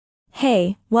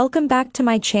Hey, welcome back to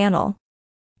my channel.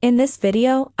 In this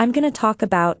video, I'm gonna talk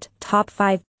about top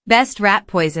 5 best rat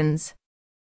poisons.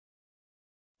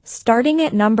 Starting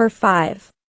at number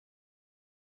 5.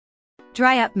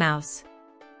 Dry up mouse.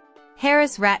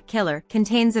 Harris rat killer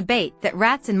contains a bait that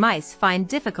rats and mice find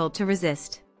difficult to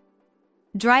resist.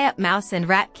 Dry up mouse and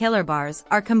rat killer bars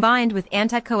are combined with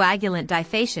anticoagulant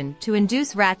difation to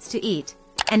induce rats to eat,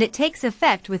 and it takes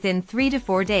effect within 3 to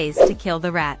 4 days to kill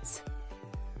the rats.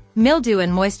 Mildew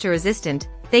and moisture resistant,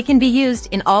 they can be used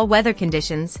in all weather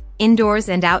conditions, indoors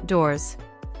and outdoors.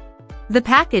 The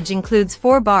package includes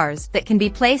 4 bars that can be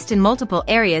placed in multiple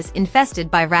areas infested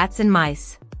by rats and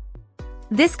mice.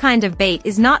 This kind of bait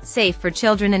is not safe for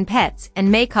children and pets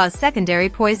and may cause secondary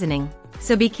poisoning,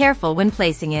 so be careful when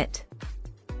placing it.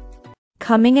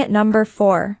 Coming at number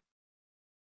 4.